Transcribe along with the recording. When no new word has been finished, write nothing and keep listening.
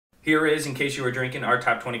Here is, in case you were drinking, our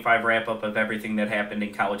top 25 wrap-up of everything that happened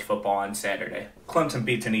in college football on Saturday. Clemson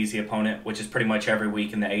beats an easy opponent, which is pretty much every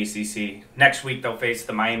week in the ACC. Next week, they'll face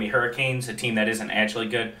the Miami Hurricanes, a team that isn't actually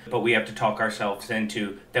good, but we have to talk ourselves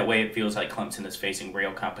into that way it feels like Clemson is facing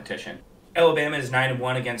real competition. Alabama is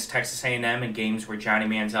 9-1 against Texas A&M in games where Johnny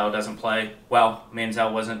Manziel doesn't play. Well,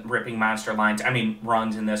 Manziel wasn't ripping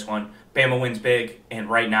runs in this one. Bama wins big, and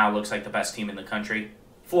right now looks like the best team in the country.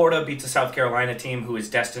 Florida beats a South Carolina team who is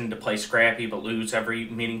destined to play scrappy but lose every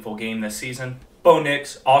meaningful game this season. Bo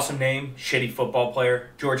Nix, awesome name, shitty football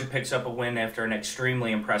player. Georgia picks up a win after an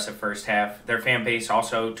extremely impressive first half. Their fan base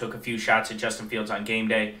also took a few shots at Justin Fields on game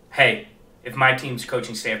day. Hey, if my team's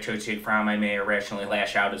coaching staff chose Jake Fromm, I may irrationally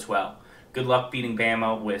lash out as well. Good luck beating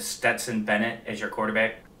Bama with Stetson Bennett as your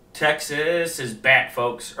quarterback. Texas is back,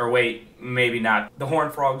 folks. Or wait, maybe not. The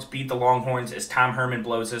Horned Frogs beat the Longhorns as Tom Herman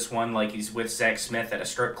blows this one like he's with Zach Smith at a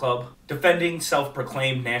strip club. Defending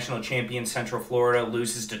self-proclaimed national champion Central Florida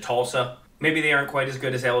loses to Tulsa. Maybe they aren't quite as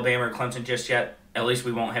good as Alabama or Clemson just yet. At least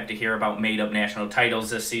we won't have to hear about made-up national titles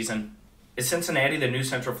this season. Is Cincinnati the new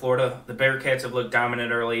Central Florida? The Bearcats have looked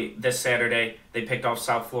dominant early. This Saturday, they picked off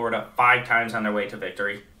South Florida 5 times on their way to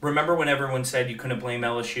victory. Remember when everyone said you couldn't blame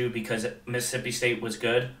LSU because Mississippi State was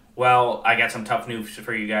good? Well, I got some tough news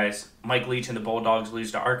for you guys. Mike Leach and the Bulldogs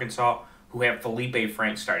lose to Arkansas, who have Felipe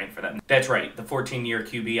Franks starting for them. That's right, the 14-year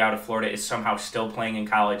QB out of Florida is somehow still playing in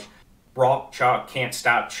college. Raw Chalk can't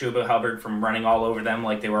stop Chuba Hubbard from running all over them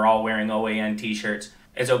like they were all wearing OAN t-shirts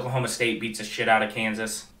as Oklahoma State beats the shit out of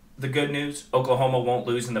Kansas. The good news, Oklahoma won't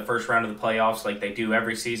lose in the first round of the playoffs like they do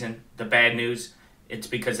every season. The bad news, it's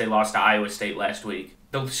because they lost to Iowa State last week.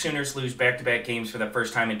 The Sooners lose back-to-back games for the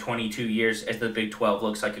first time in 22 years as the Big 12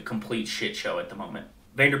 looks like a complete shit show at the moment.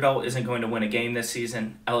 Vanderbilt isn't going to win a game this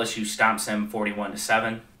season. LSU stomps them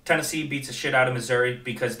 41-7. Tennessee beats the shit out of Missouri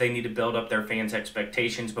because they need to build up their fans'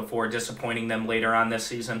 expectations before disappointing them later on this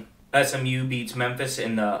season. SMU beats Memphis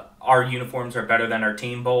in the Our Uniforms Are Better Than Our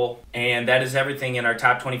Team Bowl. And that is everything in our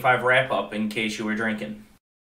top 25 wrap-up in case you were drinking.